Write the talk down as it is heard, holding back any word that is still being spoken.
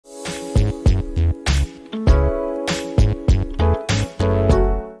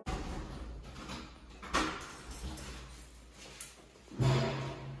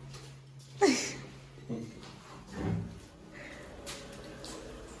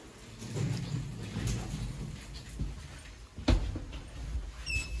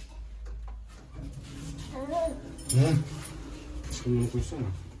Aşkım bunu koysana.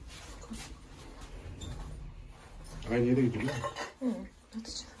 Aynı yere gidiyor. Hadi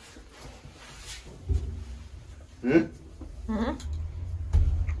canım. Hı? Hı?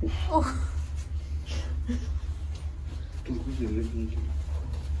 Oh. Dur kız ellerini.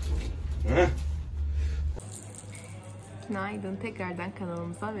 Hı? Günaydın. Tekrardan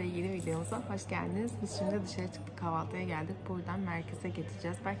kanalımıza ve yeni videomuza hoş geldiniz. Biz şimdi dışarı çıktık, kahvaltıya geldik. Buradan merkeze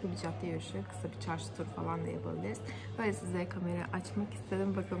geçeceğiz. Belki bir cadde yürüyüşü, kısa bir çarşı turu falan da yapabiliriz. Böyle sizlere kamerayı açmak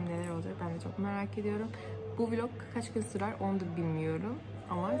istedim. Bakalım neler olacak. Ben de çok merak ediyorum. Bu vlog kaç gün sürer onu da bilmiyorum.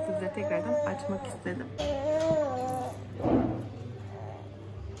 Ama sizlere tekrardan açmak istedim.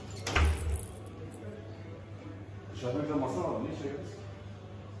 Dışarıda bir de masa var. Ne işe yarıyor?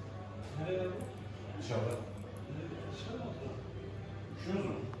 Nerede? Dışarıda. Üşüyoruz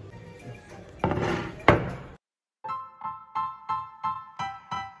mu?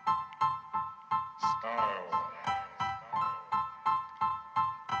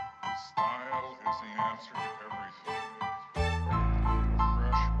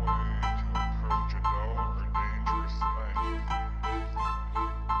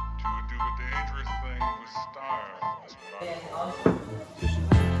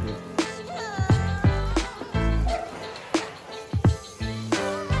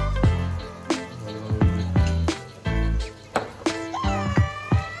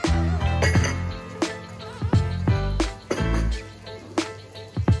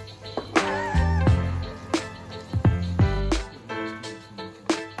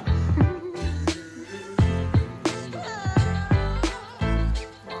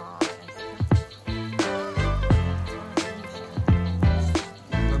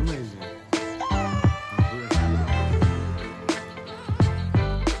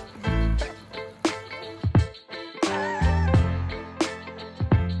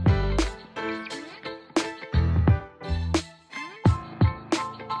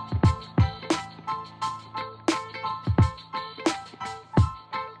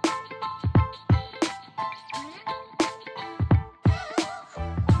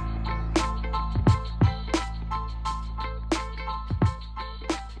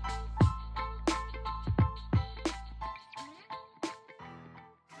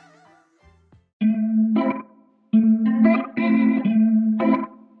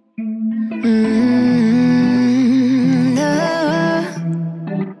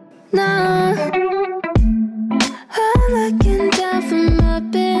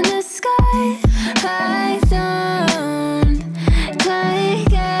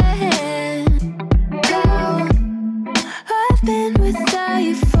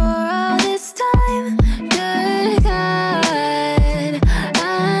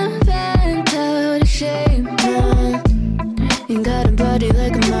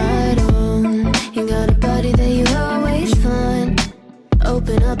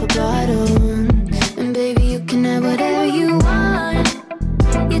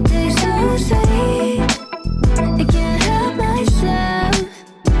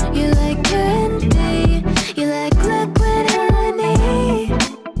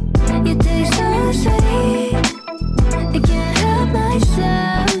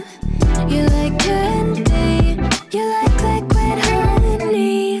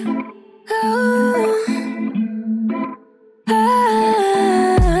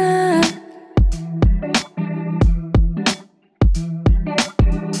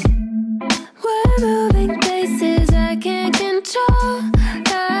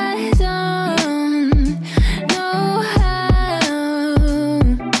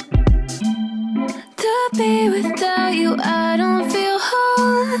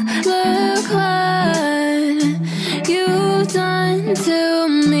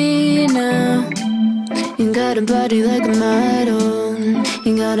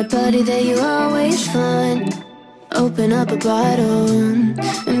 Open up a bottle,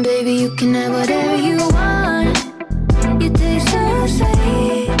 and baby you can have whatever you want. You taste so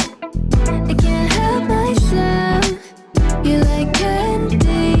sweet, I can't help myself. You like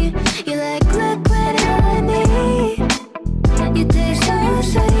candy, you like liquid honey. You taste so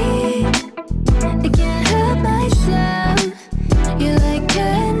sweet, I can't help myself. You like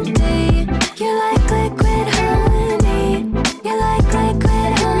candy, you like liquid honey. You like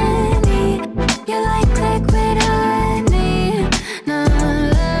liquid honey, you like liquid honey. No,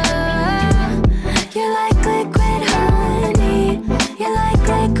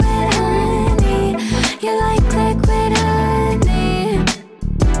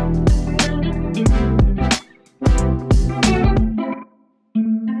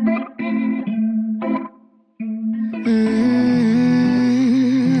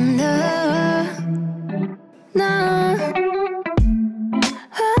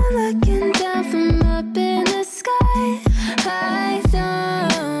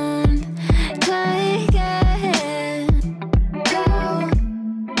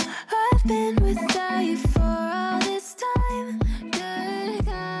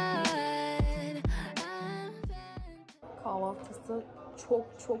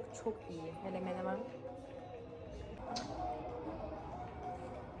 çok çok iyi. Hele menemen.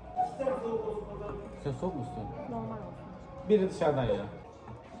 Sen soğuk mu istiyorsun? Normal olsun. Biri dışarıdan ya.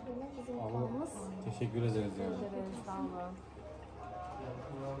 Bizim Allah. mutfağımız. Teşekkür ederiz ya. Teşekkür ederiz. Sağ olun.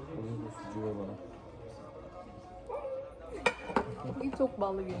 Bugün sucuğu ver bana. Bugün çok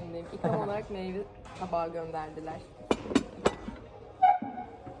ballı günündeyim. İlk olarak meyve tabağı gönderdiler.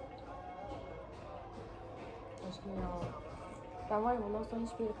 Aşkım ya. Ben var ya bundan sonra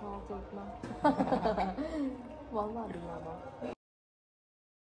hiçbir yere kahvaltıya gitmem. Vallahi bilmem.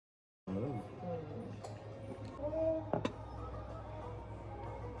 Anladın mı?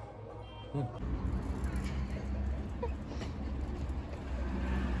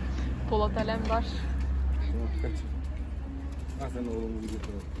 Polat Alemdar. Kaç. Ha sen oğlumu gidiyor.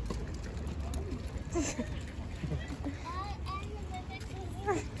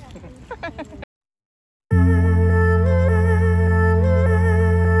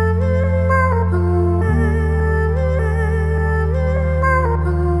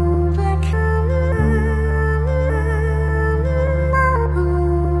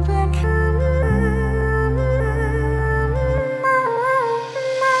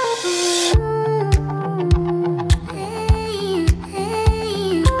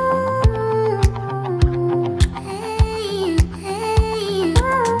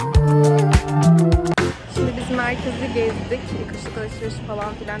 Merkezi gezdik. Kışlık alışveriş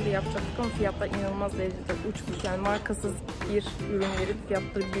falan filan da yapacaktık ama fiyatlar inanılmaz derecede uçmuş. Yani markasız bir ürünlerin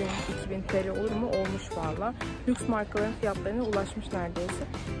fiyatları 1000-2000 TL olur mu? Olmuş valla. Lüks markaların fiyatlarına ulaşmış neredeyse.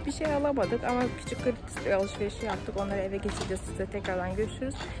 Bir şey alamadık ama küçük Gratis alışverişi yaptık. Onları eve geçeceğiz. Size tekrardan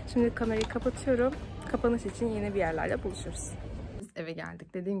görüşürüz. Şimdi kamerayı kapatıyorum. Kapanış için yeni bir yerlerle buluşuruz. Eve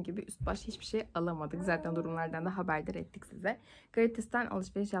geldik. Dediğim gibi üst baş hiçbir şey alamadık. Zaten durumlardan da haberdar ettik size. Gratis'ten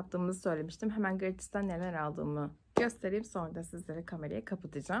alışveriş yaptığımızı söylemiştim. Hemen Gratis'ten neler aldığımı göstereyim. Sonra da sizlere kamerayı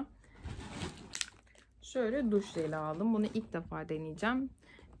kapatacağım. Şöyle duş jeli aldım. Bunu ilk defa deneyeceğim.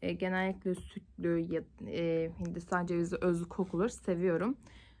 Genellikle sütlü, Hindistan cevizi özlü kokuları seviyorum.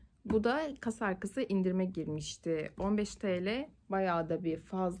 Bu da kasa arkası indirime girmişti. 15 TL bayağı da bir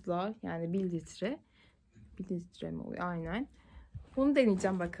fazla. Yani 1 litre. 1 litre mi oluyor? Aynen. Bunu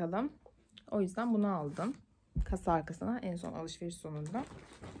deneyeceğim bakalım. O yüzden bunu aldım. Kasa arkasına en son alışveriş sonunda.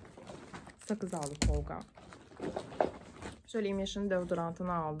 Sakız aldım Tolga. Şöyle İmyaş'ın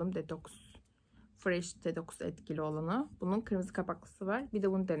deodorantını aldım. Detox. Fresh Detox etkili olanı. Bunun kırmızı kapaklısı var. Bir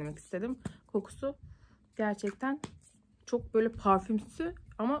de bunu denemek istedim. Kokusu gerçekten çok böyle parfümsü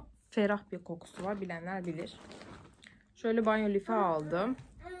ama ferah bir kokusu var. Bilenler bilir. Şöyle banyo lifi aldım.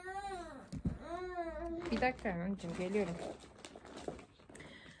 Bir dakika anneciğim geliyorum.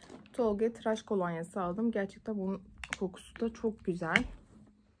 Tolga tıraş kolonyası aldım. Gerçekten bunun kokusu da çok güzel.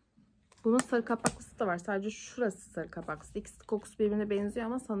 Bunun sarı kapaklısı da var. Sadece şurası sarı kapaklısı. İkisi kokusu birbirine benziyor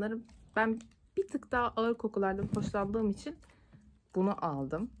ama sanırım ben bir tık daha ağır kokulardan hoşlandığım için bunu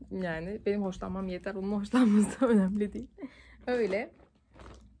aldım. Yani benim hoşlanmam yeter. Onun hoşlanması önemli değil. Öyle.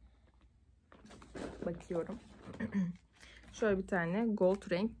 Bakıyorum. Şöyle bir tane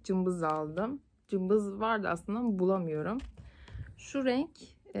gold renk cımbız aldım. Cımbız vardı aslında ama bulamıyorum. Şu renk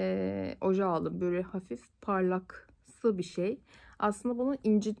oje aldım. Böyle hafif parlaksı bir şey. Aslında bunun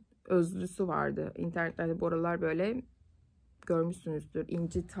inci özlüsü vardı. İnternetlerde bu aralar böyle görmüşsünüzdür.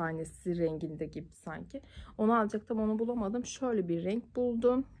 İnci tanesi renginde gibi sanki. Onu alacaktım, onu bulamadım. Şöyle bir renk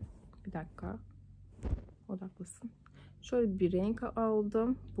buldum. Bir dakika. Odaklısın. Şöyle bir renk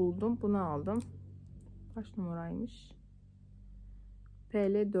aldım. Buldum. Bunu aldım. Kaç numaraymış?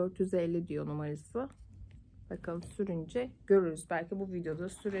 PL 450 diyor numarası. Bakalım sürünce görürüz. Belki bu videoda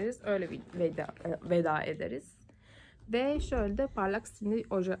süreriz. Öyle bir veda ederiz. Ve şöyle de parlak simli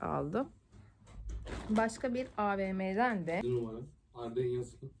oje aldım. Başka bir AVM'den de. Numara. Arda'nın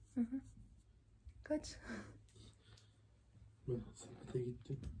yazısı. Kaç? Ben sepete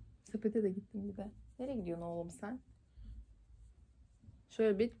gittim. Sepete de gittim bir de. Nereye gidiyorsun oğlum sen?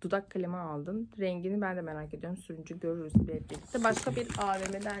 Şöyle bir dudak kalemi aldım. Rengini ben de merak ediyorum. Sürünce görürüz birlikte. Başka bir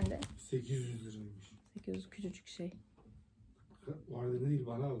AVM'den de. 800 liraymış. 800 küçücük şey. Vardı değil,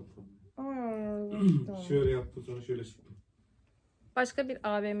 bana aldım. Tamam. Şöyle yaptım, sonra şöyle çıktım. Başka bir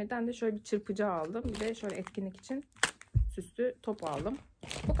AVM'den de şöyle bir çırpıcı aldım. Bir de şöyle etkinlik için süslü top aldım.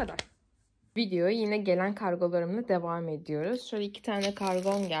 Bu kadar. Videoya yine gelen kargolarımla devam ediyoruz. Şöyle 2 tane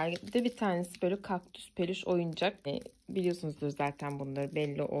kargom geldi. Bir tanesi böyle kaktüs peluş oyuncak. Biliyorsunuzdur zaten bunları,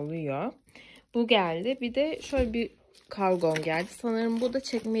 belli oluyor. Bu geldi. Bir de şöyle bir kargom geldi. Sanırım bu da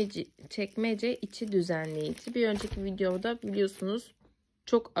çekmece içi düzenleyici. Bir önceki videoda biliyorsunuz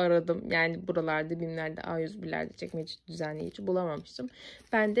çok aradım. Yani buralarda, BİM'lerde, A101'lerde çekmece düzenleyici bulamamıştım.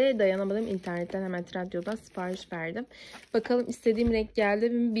 Ben de dayanamadım. İnternetten hemen Trendyol'dan sipariş verdim. Bakalım istediğim renk geldi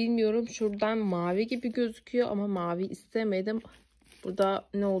mi bilmiyorum. Şuradan mavi gibi gözüküyor ama mavi istemedim. Burada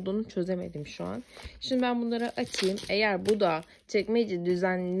ne olduğunu çözemedim şu an. Şimdi ben bunları açayım. Eğer bu da çekmece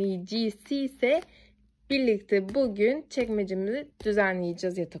düzenleyicisi ise birlikte bugün çekmecemizi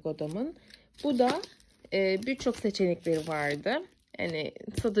düzenleyeceğiz, yatak odamın. Bu da birçok seçenekleri vardı. Yani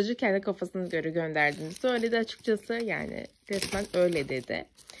satıcı kendi kafasına göre gönderdiğini söyledi açıkçası. Yani resmen öyle dedi.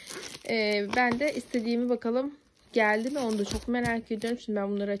 Ben de istediğimi bakalım geldi mi onu da çok merak ediyorum. Şimdi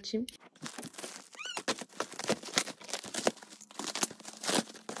ben bunları açayım.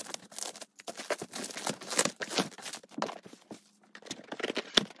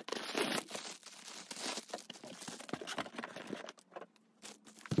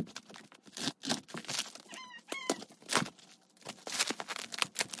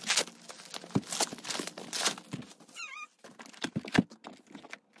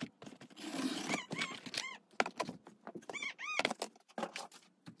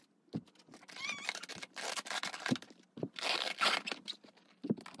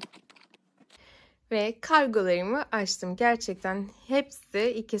 Ve kargolarımı açtım. Gerçekten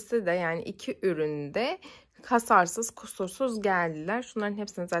ikisi de yani iki üründe hasarsız, kusursuz geldiler. Şunların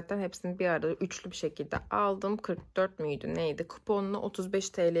hepsini bir arada üçlü bir şekilde aldım. 44 müydü neydi? Kuponla 35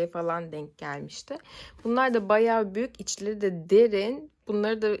 TL'ye falan denk gelmişti. Bunlar da bayağı büyük. İçleri de derin.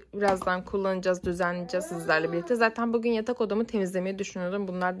 Bunları da birazdan kullanacağız, düzenleyeceğiz sizlerle birlikte. Zaten bugün yatak odamı temizlemeyi düşünüyordum.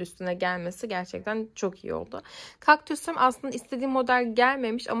 Bunlar da üstüne gelmesi gerçekten çok iyi oldu. Kaktüsüm aslında istediğim model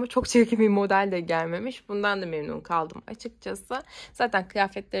gelmemiş ama çok çirkin bir model de gelmemiş. Bundan da memnun kaldım açıkçası. Zaten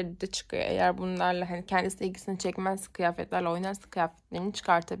kıyafetleri de çıkıyor. Eğer bunlarla hani kendisi ilgisini çekmez, kıyafetlerle oynarsa kıyafetlerini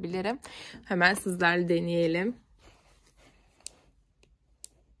çıkartabilirim. Hemen sizlerle deneyelim.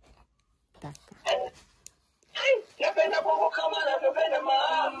 Bir dakika.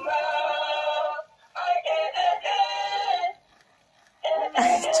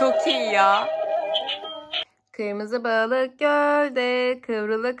 Çok iyi ya. Kırmızı balık gölde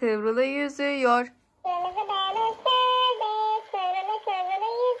kıvrıla kıvrıla yüzüyor. Kırmızı balık gölde kıvrıla kıvrıla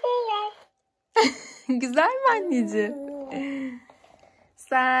yüzüyor. Güzel mi anneciğim?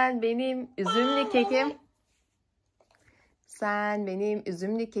 Sen benim üzümlü kekim. Sen benim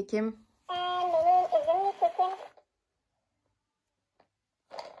üzümlü kekim. Sen benim üzümlü kekim.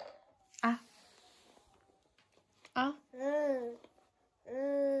 Ah. Ah.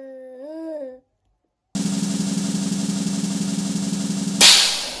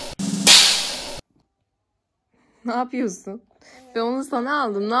 Ne yapıyorsun? Ben onu sana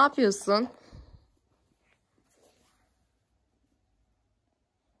aldım. Ne yapıyorsun?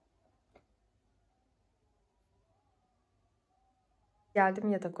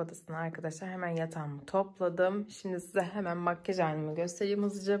 Geldim yatak odasına arkadaşlar. Hemen yatağımı topladım. Şimdi size hemen makyaj halimi göstereyim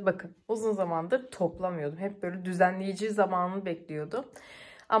hızlıca. Bakın uzun zamandır toplamıyordum. Hep böyle düzenleyici zamanını bekliyordum.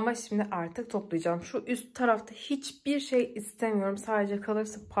 Ama şimdi artık toplayacağım. Şu üst tarafta hiçbir şey istemiyorum. Sadece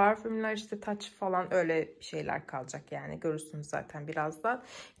kalırsa parfümler, işte taç falan öyle şeyler kalacak yani. Görürsünüz zaten birazdan.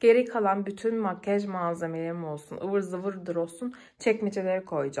 Geri kalan bütün makyaj malzemelerim olsun, ıvır zıvırdır olsun çekmecelere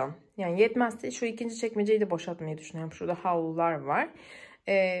koyacağım. Yani yetmezse şu ikinci çekmeceyi de boşaltmayı düşünüyorum. Şurada havlular var.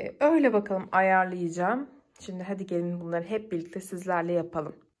 Öyle bakalım ayarlayacağım. Şimdi hadi gelin bunları hep birlikte sizlerle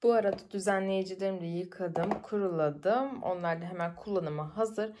yapalım. Bu arada düzenleyicilerimi de yıkadım, kuruladım. Onlar da hemen kullanıma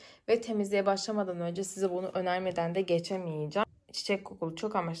hazır. Ve temizliğe başlamadan önce size bunu önermeden de geçemeyeceğim. Çiçek kokulu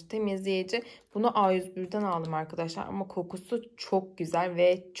çok amaçlı temizleyici. Bunu A101'den aldım arkadaşlar. Ama kokusu çok güzel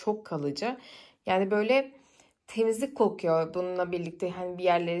ve çok kalıcı. Yani böyle temizlik kokuyor bununla birlikte. Hani bir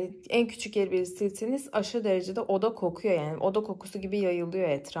yerleri, en küçük yeri bile silseniz aşırı derecede oda kokuyor. Yani oda kokusu gibi yayılıyor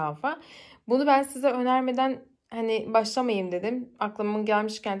etrafa. Bunu ben size önermeden hani başlamayayım dedim. Aklıma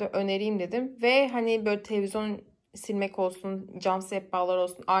gelmişken de önereyim dedim. Ve hani böyle televizyon silmek olsun, cam sehpalar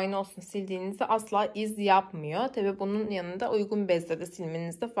olsun, ayna olsun sildiğinizde asla iz yapmıyor. Tabii bunun yanında uygun bezle de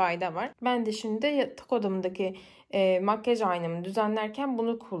silmenizde fayda var. Ben de şimdi yatak odamdaki makyaj aynamı düzenlerken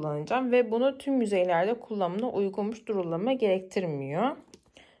bunu kullanacağım. Ve bunu tüm yüzeylerde kullanımına uygunmuş, durulama gerektirmiyor.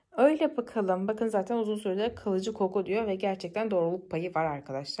 Öyle bakalım. Bakın zaten uzun süredir kalıcı koku diyor ve gerçekten doğruluk payı var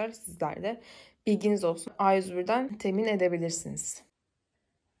arkadaşlar. Sizler de bilginiz olsun. A101'den temin edebilirsiniz.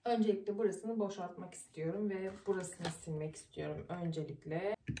 Öncelikle burasını boşaltmak istiyorum ve burasını silmek istiyorum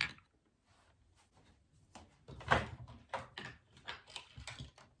öncelikle.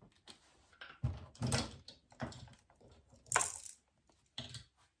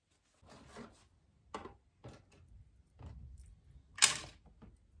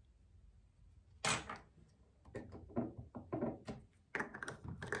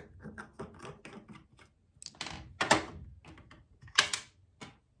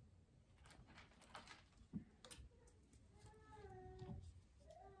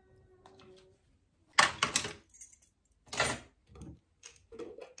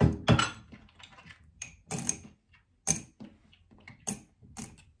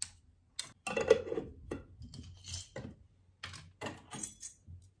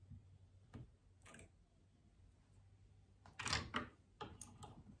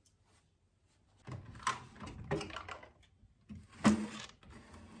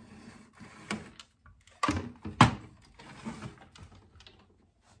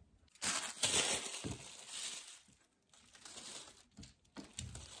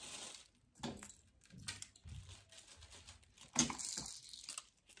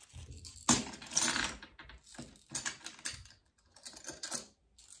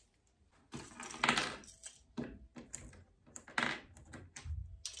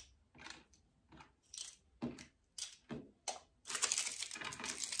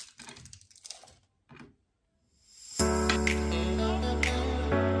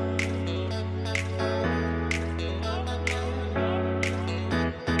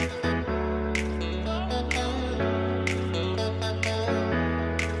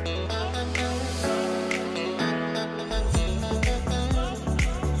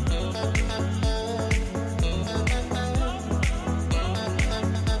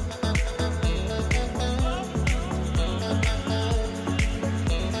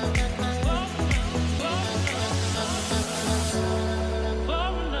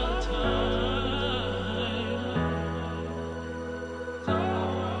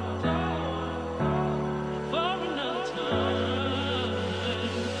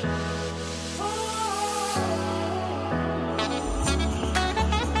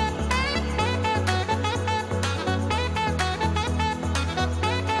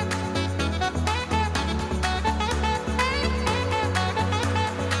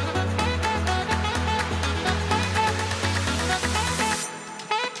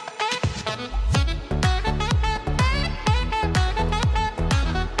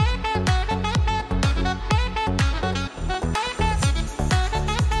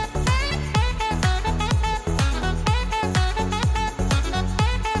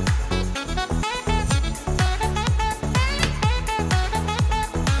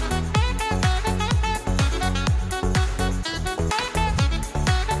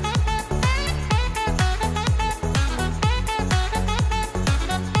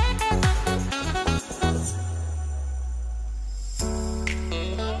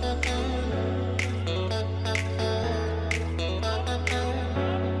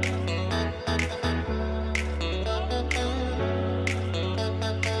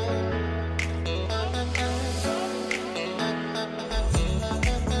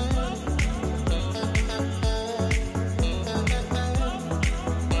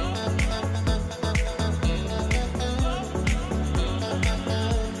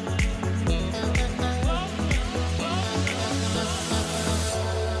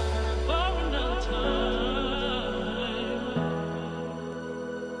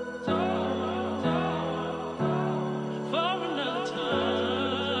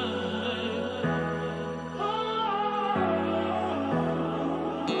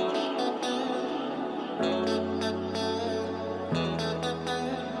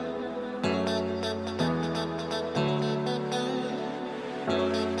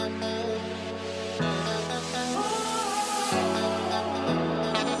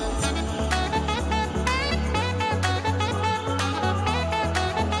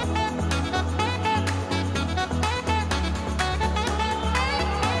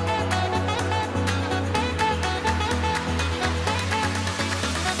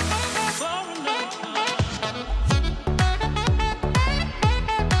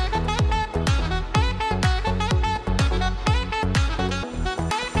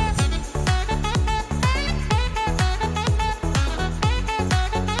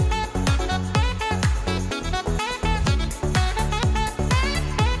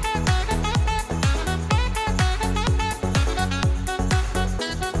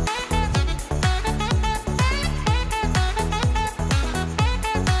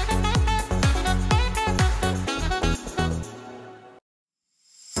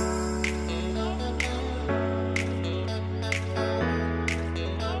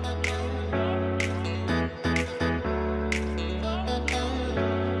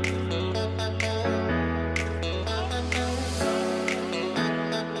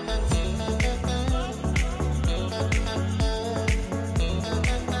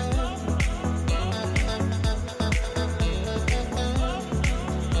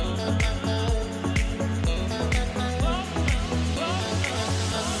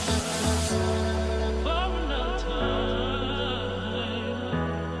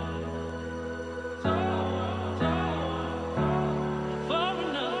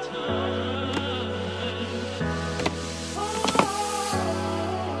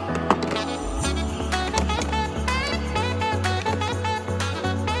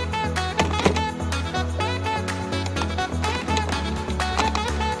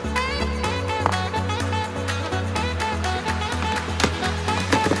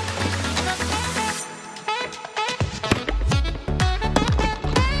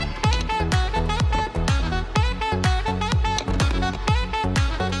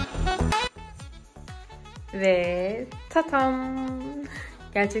 Ve tatam!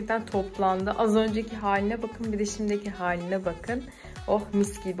 Gerçekten toplandı. Az önceki haline bakın, bir de şimdiki haline bakın. Oh,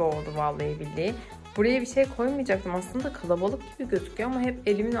 mis gibi oldu vallahi billahi. Buraya bir şey koymayacaktım. Aslında kalabalık gibi gözüküyor ama hep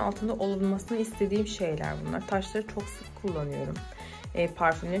elimin altında olunmasını istediğim şeyler bunlar. Taşları çok sık kullanıyorum.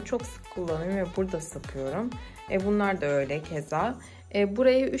 Parfümleri çok sık kullanıyorum ve burada sıkıyorum. Bunlar da öyle keza.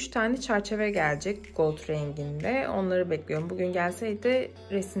 Buraya 3 tane çerçeve gelecek gold renginde. Onları bekliyorum. Bugün gelseydi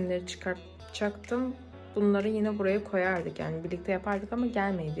resimleri çıkartacaktım. Bunları yine buraya koyardık. Yani birlikte yapardık ama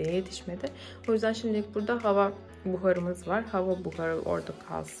gelmedi diye yetişmedi. O yüzden şimdilik burada hava buharımız var. Hava buharı orada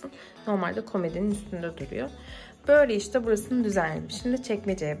kalsın. Normalde komodinin üstünde duruyor. Böyle işte burasını düzenledim. Şimdi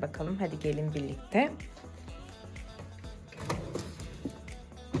çekmeceye bakalım. Hadi gelin birlikte.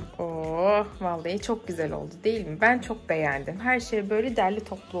 Oh, vallahi çok güzel oldu değil mi? Ben çok beğendim. Her şey böyle derli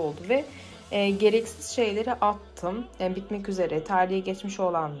toplu oldu ve gereksiz şeyleri attım. Yani bitmek üzere, tarihe geçmiş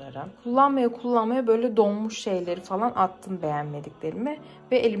olanlara. Kullanmaya böyle donmuş şeyleri falan attım, beğenmediklerimi.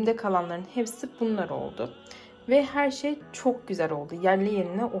 Ve elimde kalanların hepsi bunlar oldu. Ve her şey çok güzel oldu. Yerli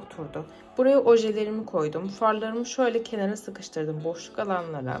yerine oturdu. Buraya ojelerimi koydum. Farlarımı şöyle kenara sıkıştırdım boşluk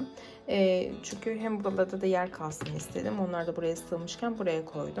alanlara. Çünkü hem buralarda da yer kalsın istedim. Onlar da buraya sığmışken buraya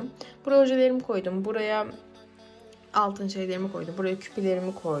koydum. Buraya ojelerimi koydum. Buraya altın şeylerimi koydum. Buraya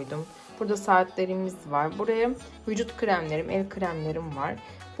küpelerimi koydum. Burada saatlerimiz var. Buraya vücut kremlerim, el kremlerim var.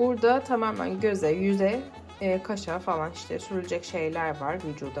 Burada tamamen göze, yüze, kaşa falan işte sürülecek şeyler var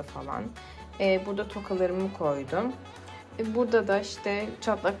vücuda falan. Burada tokalarımı koydum. Burada da işte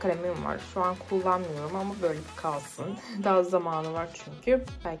çatlak kremim var. Şu an kullanmıyorum ama böyle kalsın. Daha zamanı var çünkü.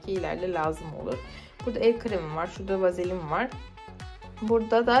 Belki ileride lazım olur. Burada el kremim var. Şurada vazelin var.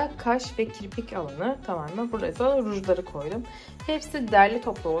 Burada da kaş ve kirpik alanı tamamen. Burada da rujları koydum. Hepsi derli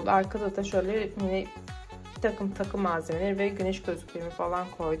toplu oldu. Arkada da şöyle yine takı malzemeleri ve güneş gözlüklerimi falan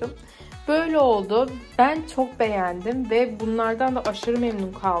koydum. Böyle oldu. Ben çok beğendim ve bunlardan da aşırı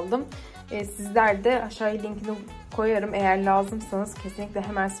memnun kaldım. Sizler de aşağıya linkini koyarım. Eğer lazımsanız kesinlikle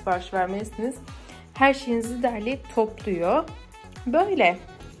hemen sipariş vermelisiniz. Her şeyinizi derleyip topluyor. Böyle.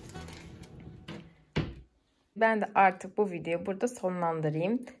 Ben de artık bu videoyu burada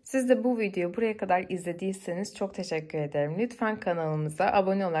sonlandırayım. Siz de bu videoyu buraya kadar izlediyseniz çok teşekkür ederim. Lütfen kanalımıza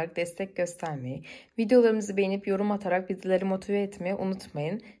abone olarak destek göstermeyi, videolarımızı beğenip yorum atarak bizleri motive etmeyi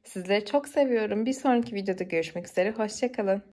unutmayın. Sizleri çok seviyorum. Bir sonraki videoda görüşmek üzere. Hoşça kalın.